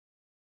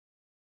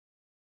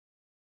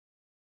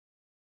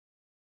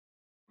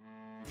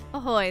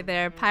Ahoy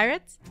there,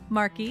 pirates!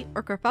 Marky,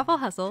 or Kerfuffle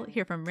Hustle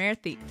here from Rare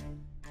Thief.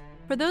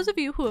 For those of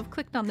you who have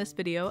clicked on this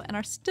video and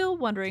are still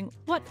wondering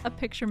what a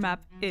picture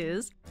map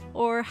is,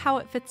 or how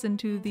it fits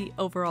into the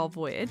overall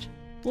voyage,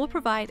 we'll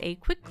provide a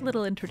quick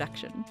little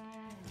introduction.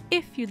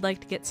 If you'd like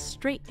to get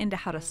straight into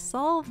how to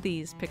solve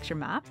these picture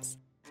maps,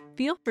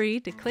 feel free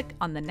to click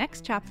on the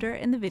next chapter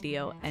in the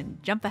video and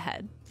jump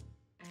ahead.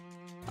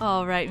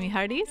 Alright, me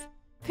hearties.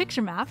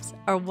 Picture maps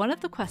are one of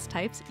the quest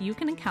types you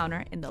can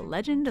encounter in the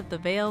Legend of the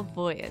Veil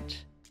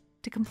Voyage.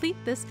 To complete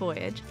this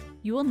voyage,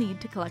 you will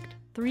need to collect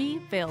 3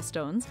 Veil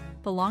Stones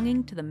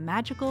belonging to the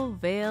magical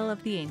Veil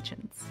of the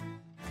Ancients.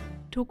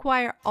 To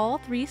acquire all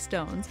 3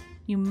 stones,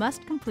 you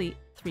must complete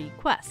 3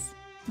 quests,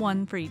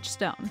 1 for each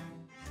stone.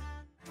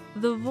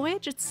 The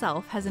voyage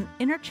itself has an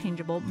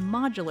interchangeable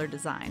modular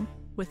design,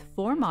 with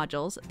 4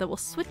 modules that will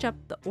switch up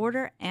the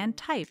order and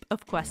type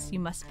of quests you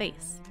must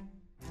face.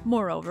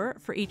 Moreover,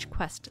 for each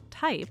quest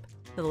type,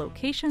 the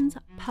locations,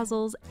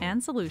 puzzles,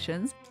 and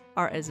solutions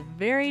are as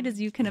varied as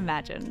you can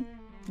imagine.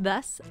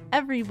 Thus,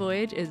 every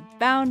voyage is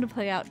bound to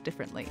play out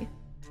differently.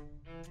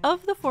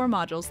 Of the 4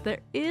 modules, there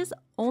is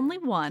only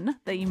one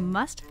that you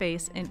must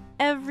face in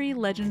every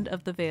Legend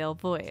of the Veil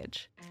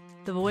voyage.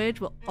 The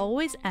voyage will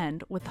always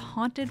end with the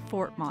Haunted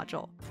Fort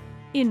module,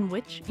 in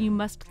which you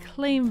must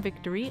claim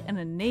victory in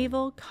a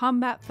naval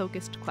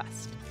combat-focused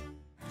quest.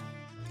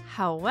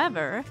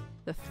 However,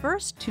 the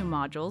first 2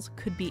 modules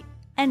could be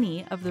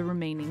any of the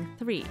remaining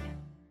 3.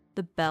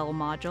 The Bell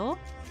module,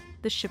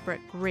 the Shipwreck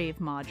Grave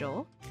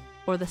module,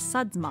 or the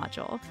Sudds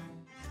module.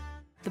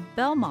 The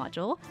Bell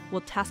module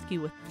will task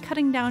you with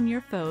cutting down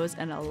your foes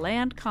in a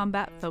land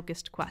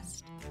combat-focused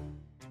quest.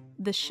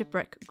 The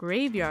Shipwreck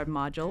Graveyard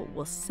module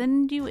will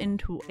send you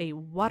into a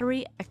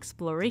watery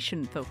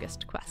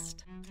exploration-focused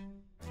quest.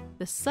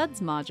 The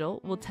Sudds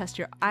module will test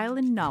your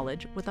island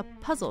knowledge with a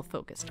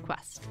puzzle-focused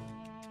quest.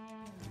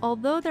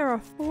 Although there are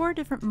 4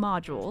 different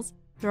modules,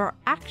 there are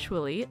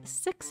actually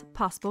 6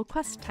 possible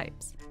quest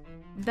types.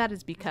 That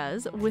is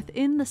because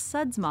within the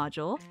Sudds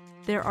module,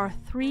 there are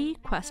 3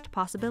 quest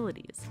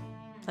possibilities: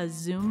 a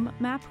zoom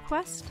map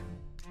quest,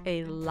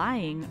 a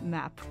lying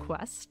map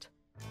quest,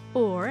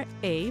 or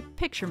a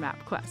picture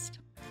map quest.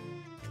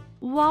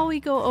 While we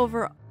go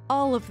over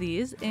all of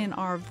these in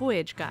our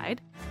voyage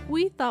guide,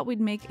 we thought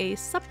we'd make a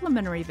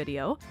supplementary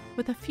video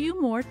with a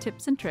few more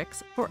tips and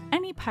tricks for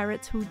any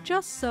pirates who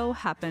just so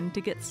happen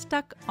to get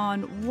stuck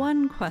on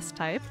one quest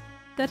type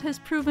that has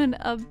proven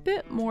a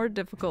bit more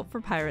difficult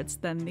for pirates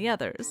than the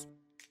others: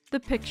 the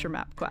picture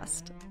map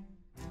quest.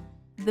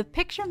 The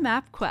picture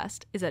map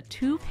quest is a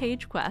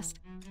 2-page quest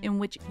in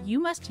which you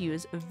must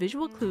use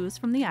visual clues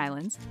from the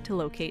islands to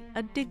locate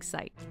a dig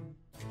site.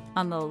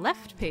 On the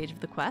left page of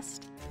the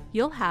quest,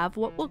 you'll have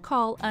what we'll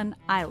call an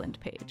island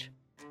page.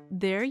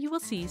 There you will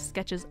see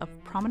sketches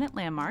of prominent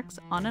landmarks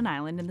on an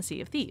island in the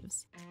Sea of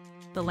Thieves.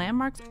 The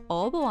landmarks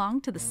all belong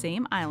to the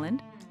same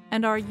island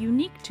and are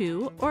unique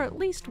to, or at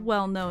least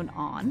well known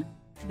on,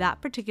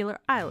 that particular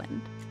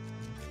island.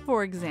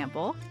 For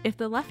example, if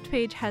the left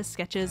page has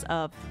sketches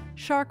of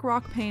shark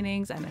rock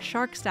paintings and a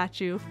shark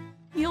statue,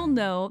 you'll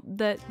know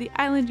that the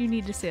island you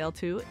need to sail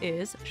to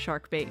is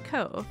Sharkbait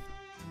Cove.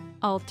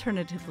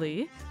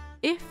 Alternatively,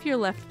 if your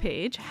left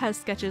page has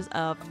sketches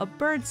of a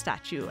bird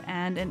statue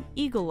and an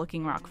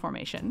eagle-looking rock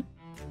formation,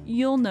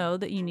 you'll know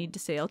that you need to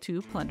sail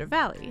to Plunder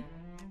Valley.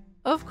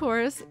 Of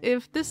course,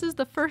 if this is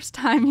the first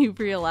time you've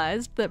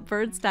realized that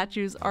bird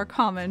statues are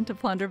common to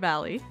Plunder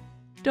Valley,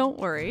 don't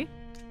worry.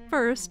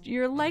 First,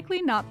 you're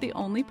likely not the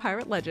only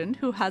pirate legend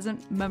who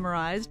hasn't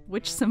memorized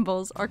which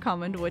symbols are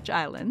common to which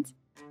islands.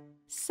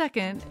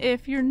 Second,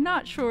 if you're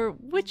not sure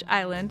which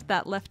island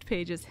that left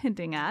page is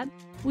hinting at,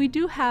 we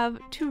do have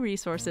 2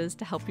 resources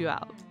to help you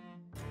out.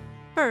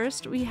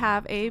 First, we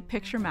have a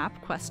picture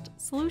map quest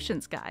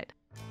solutions guide.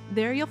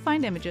 There you'll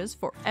find images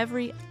for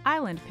every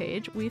island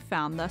page we've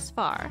found thus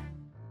far.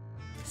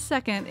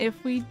 Second,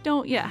 if we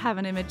don't yet have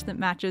an image that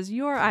matches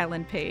your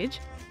island page,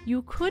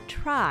 you could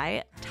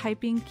try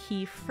typing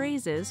key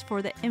phrases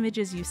for the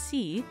images you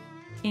see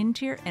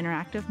into your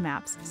interactive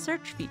maps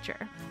search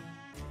feature.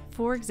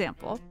 For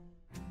example,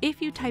 if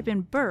you type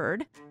in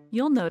bird,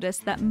 you'll notice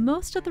that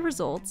most of the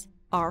results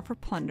are for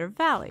Plunder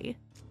Valley.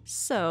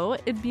 So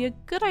it'd be a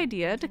good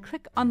idea to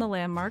click on the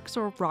landmarks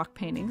or rock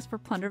paintings for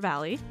Plunder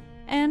Valley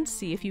and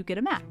see if you get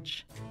a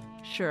match.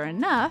 Sure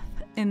enough,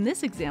 in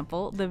this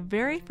example, the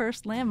very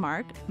first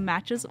landmark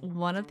matches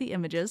one of the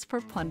images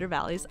for Plunder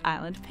Valley's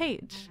island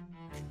page.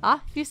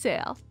 Off you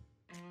sail!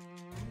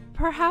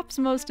 Perhaps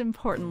most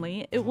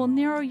importantly, it will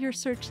narrow your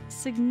search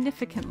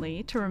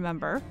significantly to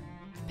remember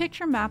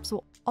picture maps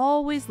will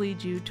always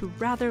lead you to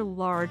rather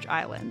large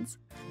islands,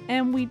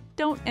 and we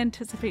don't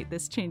anticipate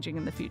this changing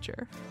in the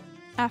future.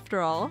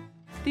 After all,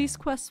 these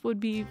quests would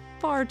be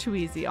far too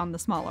easy on the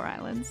smaller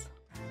islands.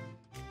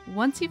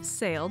 Once you've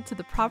sailed to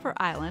the proper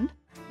island,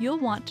 you'll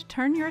want to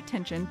turn your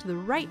attention to the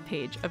right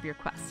page of your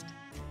quest.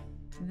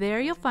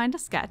 There you'll find a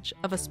sketch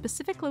of a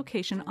specific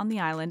location on the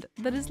island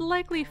that is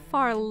likely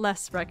far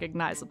less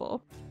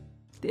recognizable.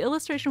 The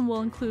illustration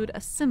will include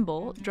a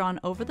symbol drawn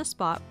over the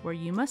spot where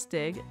you must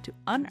dig to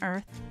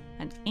unearth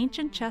an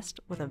ancient chest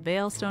with a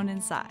veil stone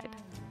inside.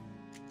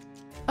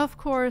 Of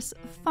course,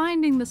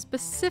 finding the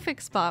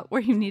specific spot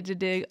where you need to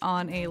dig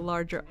on a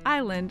larger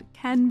island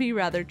can be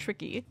rather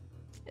tricky,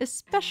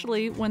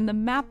 especially when the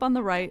map on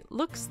the right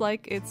looks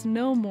like it's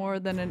no more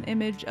than an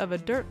image of a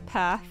dirt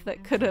path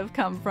that could have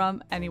come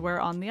from anywhere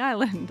on the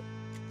island.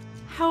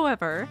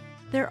 However,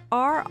 there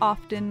are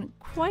often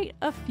quite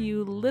a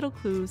few little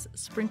clues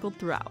sprinkled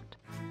throughout.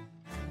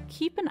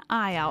 Keep an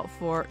eye out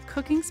for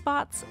cooking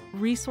spots,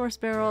 resource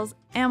barrels,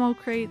 ammo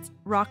crates,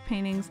 rock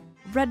paintings,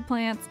 red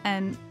plants,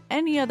 and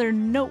any other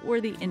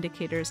noteworthy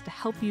indicators to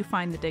help you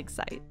find the dig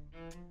site.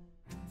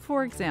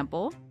 For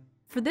example,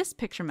 for this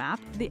picture map,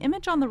 the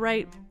image on the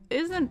right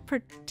isn't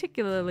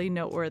particularly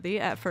noteworthy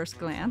at first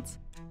glance.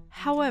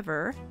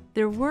 However,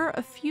 there were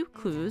a few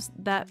clues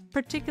that,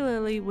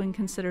 particularly when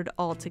considered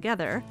all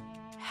together,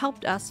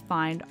 helped us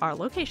find our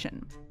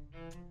location.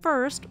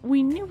 First,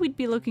 we knew we'd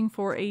be looking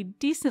for a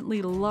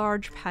decently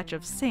large patch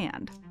of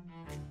sand.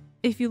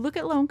 If you look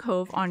at Lone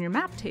Cove on your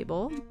map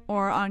table,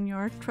 or on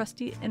your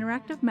trusty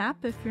interactive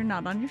map if you're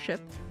not on your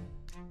ship,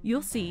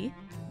 you'll see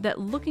that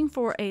looking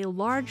for a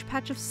large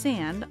patch of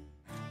sand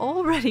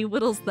already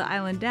whittles the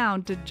island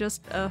down to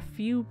just a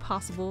few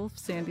possible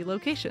sandy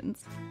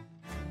locations.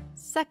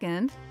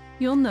 Second,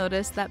 you'll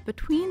notice that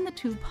between the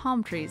two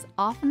palm trees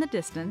off in the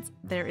distance,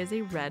 there is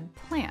a red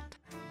plant.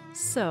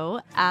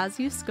 So,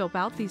 as you scope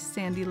out these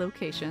sandy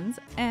locations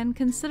and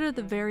consider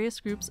the various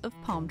groups of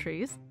palm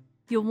trees,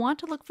 you'll want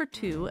to look for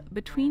two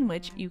between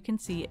which you can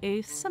see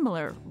a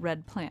similar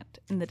red plant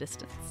in the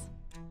distance.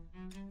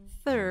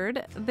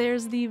 Third,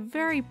 there's the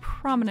very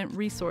prominent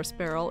resource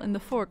barrel in the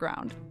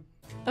foreground.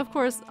 Of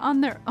course, on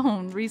their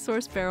own,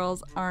 resource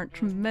barrels aren't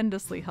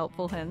tremendously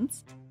helpful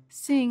hints,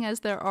 seeing as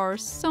there are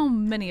so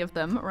many of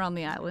them around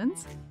the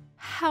islands.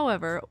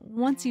 However,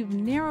 once you've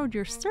narrowed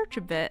your search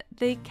a bit,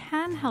 they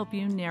can help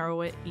you narrow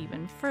it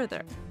even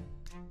further.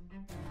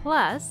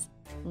 Plus,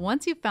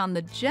 once you've found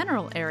the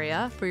general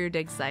area for your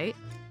dig site,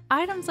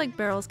 items like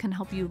barrels can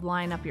help you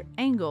line up your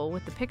angle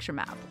with the picture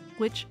map,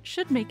 which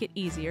should make it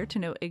easier to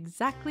know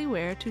exactly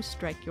where to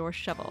strike your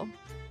shovel.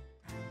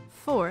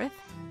 Fourth,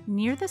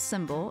 near the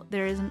symbol,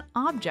 there is an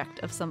object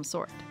of some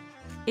sort.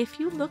 If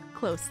you look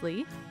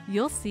closely,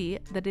 you'll see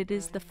that it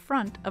is the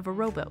front of a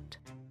rowboat.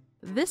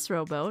 This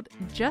rowboat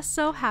just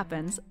so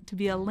happens to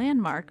be a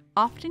landmark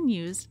often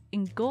used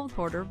in Gold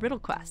Hoarder riddle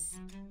quests.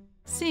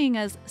 Seeing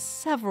as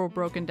several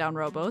broken down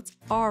rowboats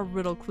are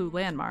riddle clue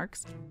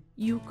landmarks,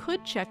 you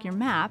could check your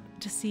map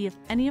to see if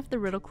any of the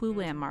riddle clue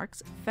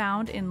landmarks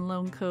found in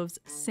Lone Cove's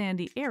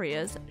sandy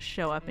areas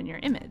show up in your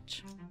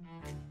image.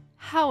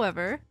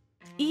 However,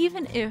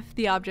 even if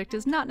the object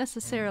is not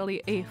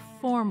necessarily a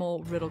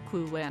formal riddle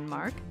clue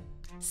landmark,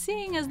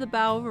 seeing as the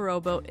bow of a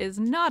rowboat is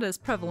not as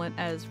prevalent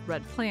as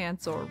red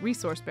plants or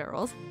resource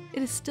barrels,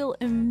 it is still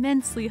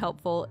immensely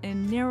helpful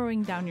in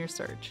narrowing down your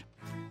search.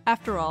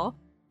 After all,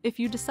 if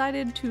you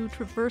decided to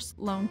traverse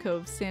Lone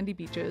Cove's sandy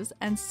beaches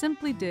and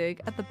simply dig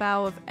at the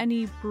bow of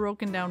any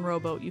broken down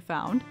rowboat you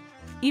found,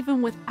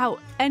 even without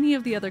any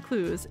of the other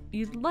clues,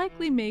 you'd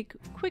likely make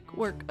quick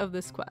work of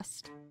this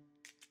quest.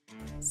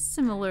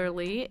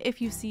 Similarly,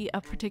 if you see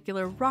a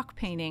particular rock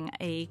painting,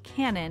 a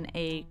cannon,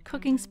 a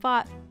cooking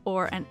spot,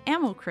 or an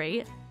ammo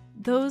crate,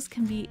 those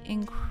can be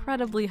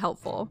incredibly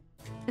helpful,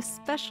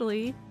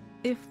 especially,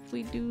 if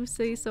we do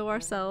say so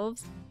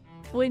ourselves,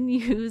 when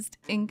used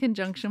in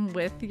conjunction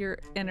with your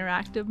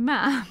interactive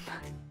map.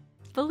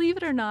 Believe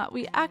it or not,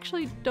 we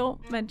actually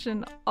don't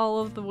mention all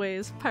of the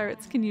ways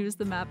pirates can use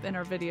the map in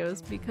our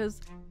videos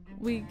because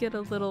we get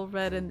a little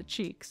red in the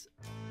cheeks.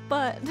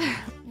 But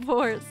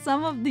for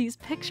some of these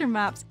picture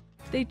maps,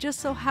 they just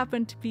so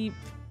happen to be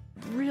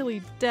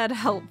really dead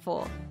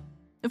helpful.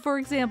 For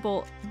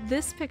example,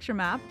 this picture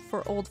map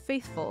for Old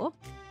Faithful,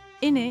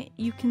 in it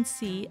you can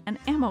see an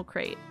ammo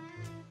crate.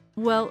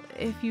 Well,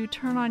 if you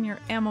turn on your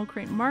ammo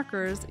crate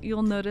markers,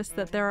 you'll notice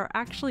that there are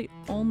actually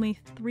only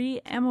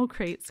 3 ammo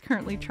crates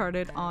currently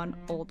charted on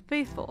Old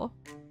Faithful.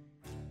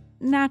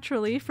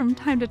 Naturally, from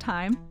time to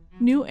time,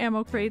 new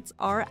ammo crates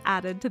are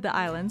added to the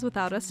islands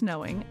without us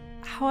knowing.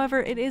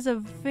 However, it is a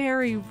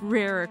very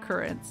rare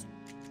occurrence.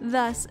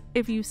 Thus,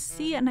 if you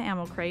see an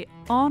ammo crate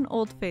on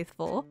Old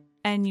Faithful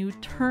and you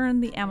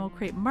turn the ammo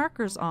crate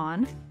markers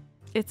on,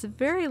 it's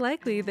very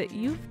likely that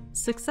you've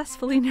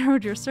successfully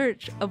narrowed your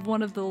search of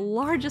one of the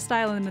largest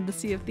islands in the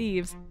Sea of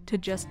Thieves to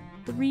just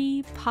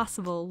 3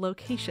 possible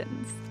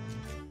locations.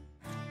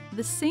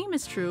 The same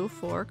is true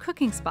for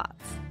cooking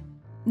spots.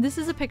 This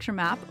is a picture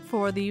map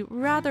for the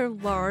rather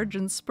large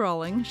and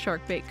sprawling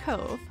Sharkbait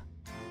Cove.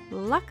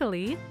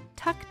 Luckily,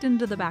 tucked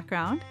into the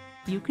background,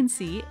 you can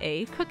see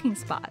a cooking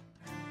spot.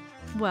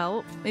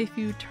 Well, if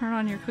you turn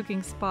on your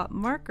cooking spot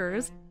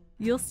markers,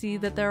 you'll see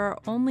that there are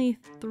only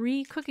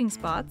 3 cooking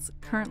spots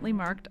currently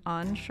marked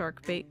on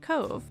Sharkbait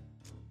Cove.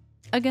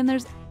 Again,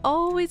 there's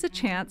always a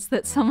chance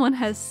that someone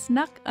has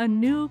snuck a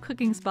new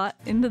cooking spot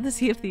into the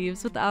Sea of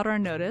Thieves without our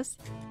notice.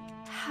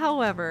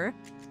 However,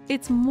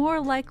 it's more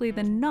likely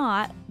than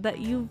not that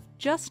you've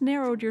just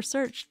narrowed your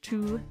search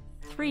to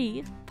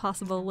 3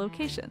 possible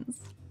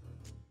locations.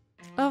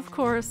 Of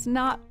course,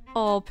 not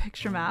all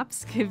picture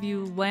maps give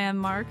you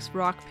landmarks,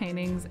 rock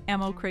paintings,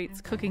 ammo crates,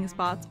 cooking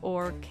spots,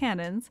 or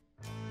cannons.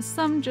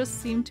 Some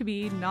just seem to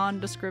be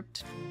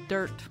nondescript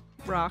dirt,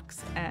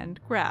 rocks, and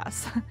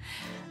grass.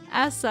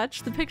 As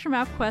such, the picture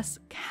map quests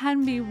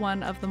can be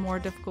one of the more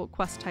difficult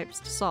quest types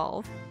to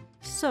solve.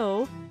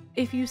 So,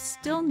 if you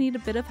still need a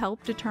bit of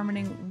help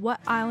determining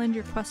what island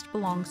your quest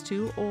belongs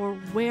to or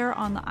where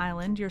on the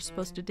island you're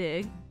supposed to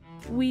dig,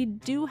 we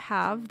do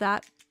have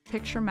that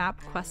picture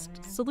map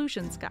quest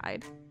solutions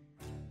guide.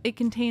 It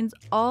contains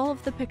all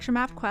of the picture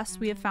map quests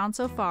we have found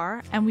so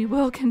far, and we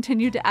will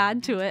continue to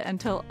add to it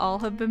until all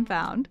have been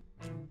found.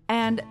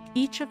 And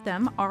each of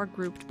them are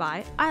grouped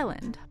by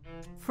island.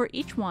 For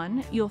each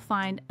one, you'll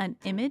find an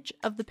image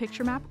of the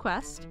picture map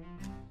quest,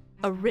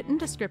 a written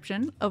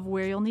description of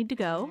where you'll need to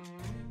go,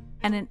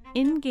 and an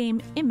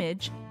in-game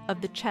image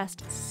of the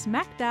chest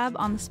smack dab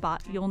on the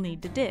spot you'll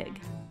need to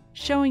dig,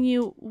 showing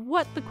you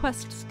what the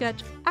quest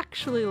sketch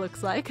actually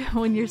looks like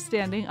when you're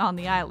standing on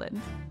the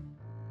island.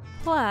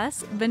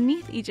 Plus,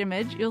 beneath each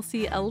image, you'll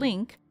see a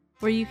link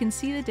where you can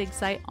see the dig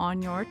site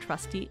on your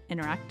trusty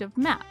interactive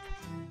map,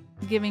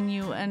 giving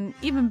you an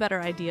even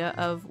better idea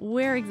of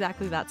where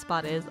exactly that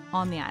spot is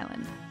on the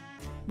island.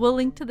 We'll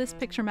link to this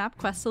picture map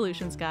quest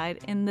solutions guide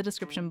in the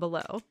description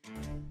below.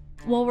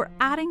 While we're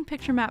adding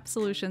picture map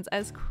solutions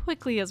as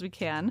quickly as we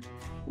can,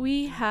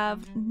 we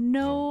have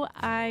no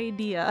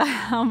idea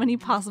how many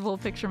possible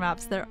picture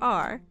maps there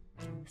are.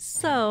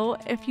 So,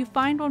 if you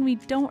find one we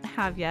don't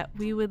have yet,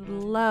 we would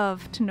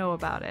love to know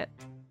about it.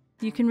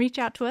 You can reach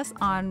out to us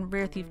on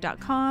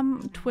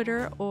rarethief.com,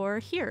 Twitter, or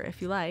here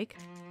if you like.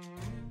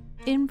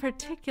 In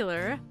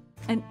particular,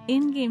 an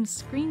in-game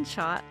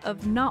screenshot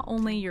of not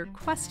only your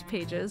quest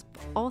pages,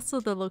 but also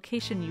the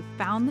location you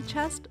found the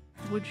chest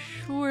would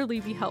surely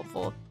be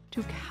helpful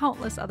to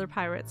countless other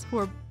pirates who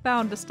are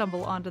bound to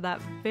stumble onto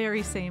that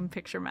very same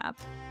picture map.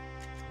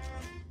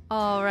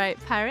 Alright,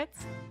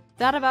 pirates,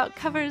 that about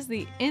covers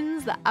the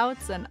ins, the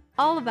outs, and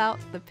all about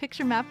the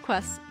picture map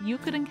quests you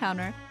could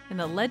encounter in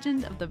the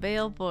Legend of the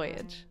Veil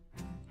Voyage.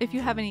 If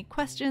you have any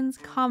questions,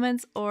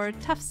 comments, or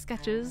tough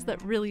sketches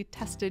that really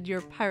tested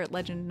your pirate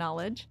legend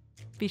knowledge,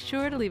 be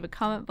sure to leave a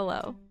comment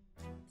below.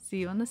 See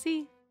you on the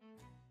sea!